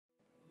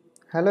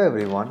Hello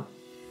everyone,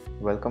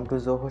 welcome to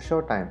Zoho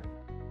ShowTime.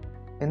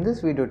 In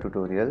this video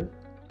tutorial,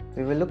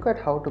 we will look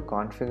at how to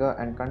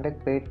configure and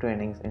conduct paid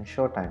trainings in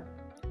ShowTime.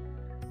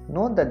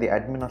 Note that the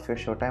admin of your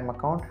ShowTime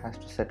account has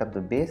to set up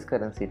the base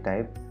currency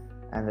type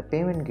and the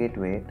payment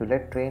gateway to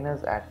let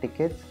trainers add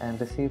tickets and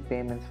receive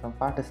payments from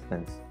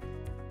participants.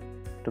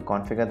 To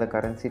configure the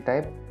currency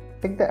type,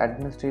 click the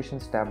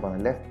Administrations tab on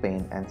the left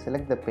pane and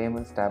select the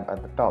Payments tab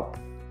at the top.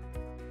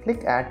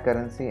 Click Add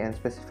Currency and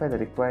specify the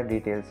required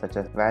details such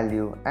as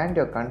value and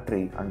your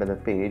country under the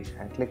page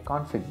and click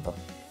Configure.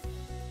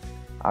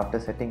 After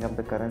setting up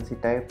the currency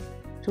type,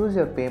 choose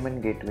your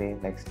payment gateway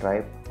like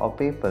Stripe or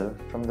PayPal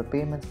from the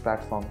Payments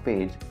platform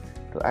page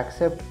to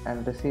accept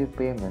and receive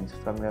payments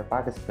from your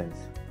participants.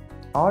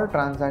 All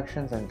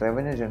transactions and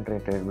revenue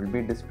generated will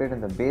be displayed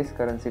in the base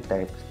currency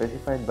type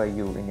specified by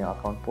you in your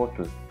account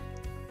portal.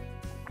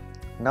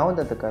 Now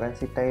that the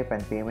currency type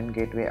and payment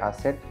gateway are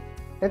set,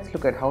 let's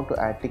look at how to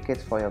add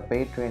tickets for your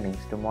paid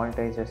trainings to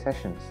monetize your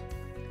sessions.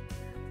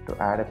 To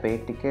add a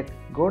paid ticket,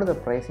 go to the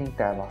Pricing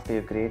tab after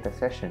you create a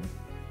session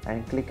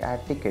and click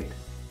Add Ticket.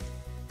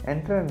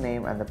 Enter a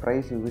name and the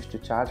price you wish to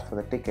charge for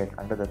the ticket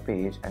under the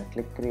page and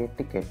click Create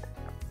Ticket.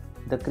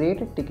 The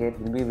created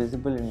ticket will be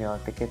visible in your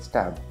Tickets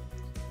tab.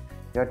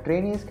 Your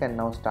trainees can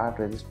now start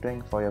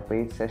registering for your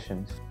paid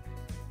sessions.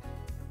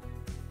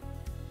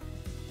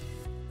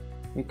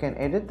 You can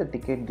edit the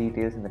ticket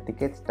details in the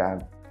Tickets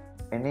tab.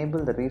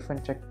 Enable the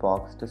refund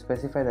checkbox to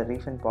specify the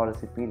refund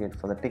policy period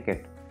for the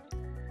ticket.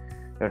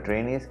 Your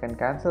trainees can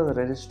cancel the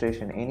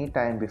registration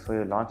anytime before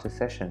you launch a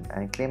session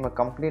and claim a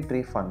complete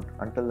refund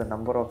until the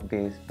number of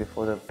days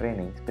before the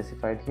training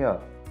specified here.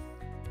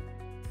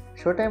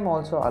 ShowTime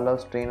also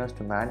allows trainers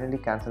to manually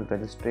cancel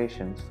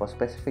registrations for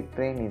specific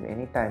trainees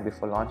anytime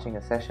before launching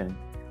a session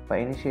by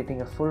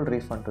initiating a full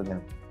refund to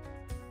them.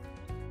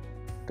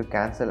 To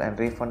cancel and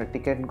refund a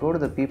ticket, go to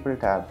the People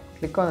tab,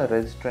 click on the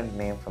registrant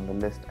name from the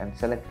list and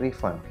select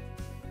Refund.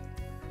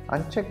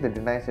 Uncheck the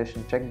Deny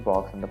Session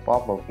checkbox in the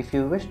pop-up if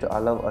you wish to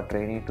allow a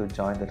trainee to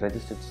join the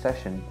registered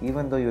session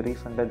even though you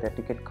refunded their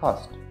ticket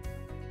cost.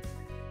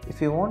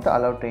 If you want to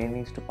allow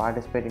trainees to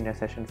participate in your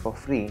session for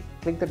free,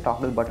 click the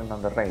toggle button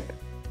on the right.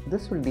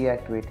 This will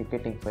deactivate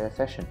ticketing for your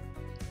session.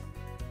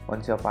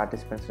 Once your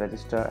participants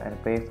register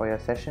and pay for your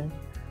session,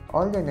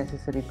 all their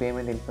necessary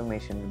payment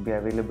information will be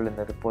available in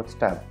the Reports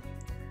tab.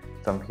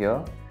 From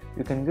here,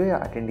 you can view your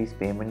attendees'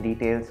 payment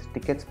details,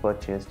 tickets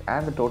purchased,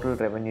 and the total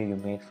revenue you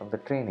made from the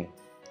training.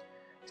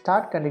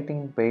 Start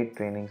conducting paid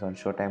trainings on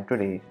ShowTime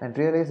today and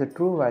realize the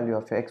true value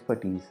of your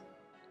expertise.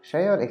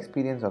 Share your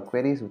experience or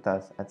queries with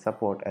us at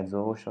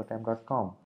support@zohoshowtime.com.